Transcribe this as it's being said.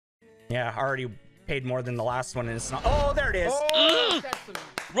Yeah, I already paid more than the last one, and it's not. Oh, there it is. Oh,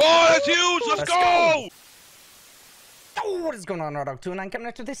 Raw, that's huge. Let's go. Oh, what is going on, Dog2? And I'm coming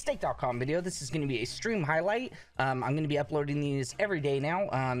after this Steak.com video. This is going to be a stream highlight. I'm going to be uploading these every day now.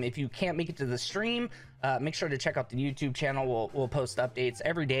 If you can't make it to the stream, make sure to check out the YouTube channel. We'll post updates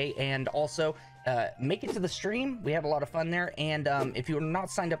every day. And also, make it to the stream. We have a lot of fun there. And if you're not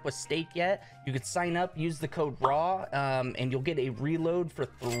signed up with Steak yet, you could sign up, use the code RAW, and you'll get a reload for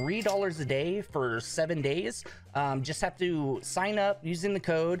 $3 a day for 7 days. Just have to sign up using the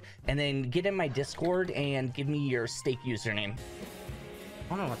code and then get in my Discord and give me your Steak username. I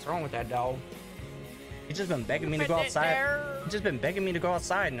don't know what's wrong with that dog. He's just been begging me to go outside. He's just been begging me to go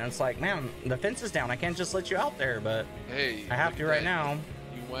outside, and it's like, man, the fence is down. I can't just let you out there, but hey, I have to right now.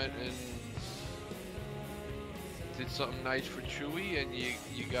 You went and did something nice for Chewy, and you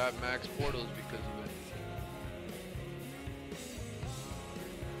got max portals because of it.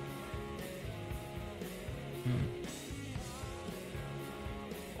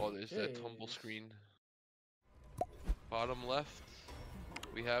 Oh, there's that tumble screen. Bottom left.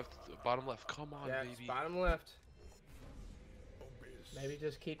 We have bottom left. Come on, yeah, baby. Bottom left. Maybe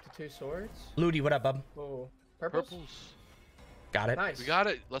just keep the 2 swords. Ludi, what up, bub? Oh, purples. Got it. Nice. We got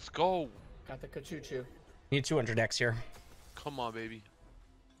it. Let's go. Got the Kachuchu. Need 200 X here. Come on, baby.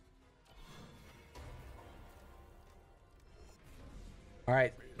 All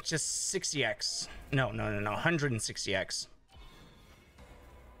right, just 60X. No, 160X.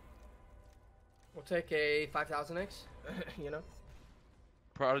 We'll take a 5000X. You know.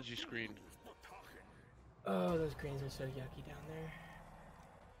 Prodigy screen. Oh, those greens are so yucky down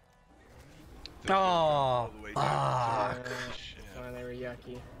there. Oh, fuck. Oh, they were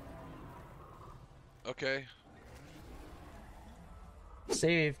yucky. Okay.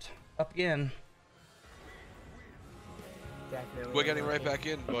 Saved. Up again. Definitely We're getting right back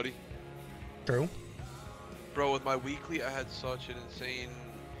in, buddy. True. Bro, with my weekly, I had such an insane,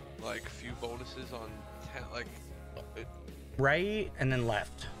 like, few bonuses on 10, like... Right, and then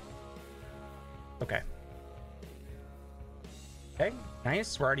left. Okay. Okay,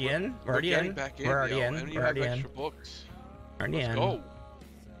 nice. We're already in. We're already in. We're already in. And you We're have already in. extra books. Already in. Let's go.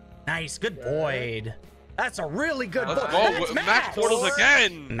 Nice, good Boyd. That's a really good boy. Let's go. That's Max portals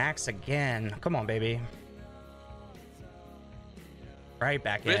again. Max again. Come on, baby. Right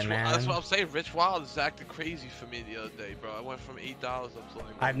back Rich, in, man. That's what I'm saying. Rich Wild is acting crazy for me the other day, bro. I went from $8 up to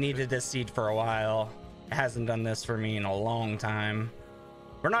like. I've needed this seed for a while. It hasn't done this for me in a long time.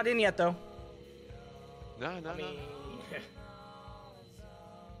 We're not in yet, though. No.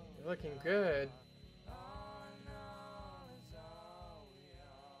 You're looking good.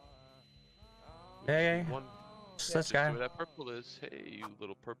 Hey, One. this guy. Where that purple is. Hey, you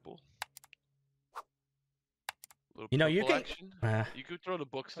little purple. Little You know, you purple can. action. You could throw the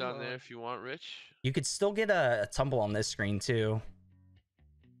books down there if you want, Rich. You could still get a tumble on this screen too.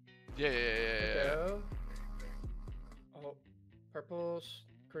 Yeah. Oh, purples,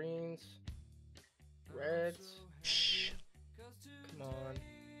 greens, reds. Shh. Come on.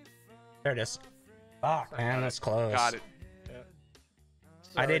 There it is. Fuck, man, that's close. Got it. Yeah.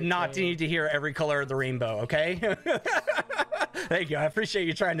 I did not need to hear every color of the rainbow, okay? Thank you. I appreciate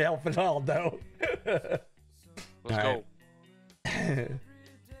you trying to help it all, though. Let's go.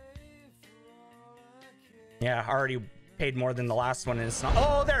 Yeah, I already paid more than the last one, and it's not.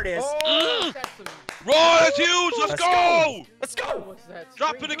 Oh, there it is. Oh, Raw, that's huge. Let's go. Let's go. What's that?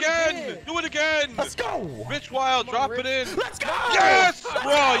 Drop it again. Do it again. Let's go. Rich Wild, drop it in. Let's go. Yes,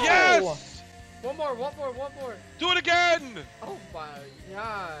 Raw. Yes. One more. Do it again. Oh my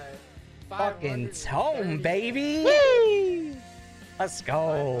god. Fucking Tome, 530. baby. Woo! Let's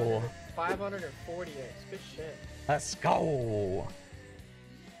go. 540x. Good shit. Let's go.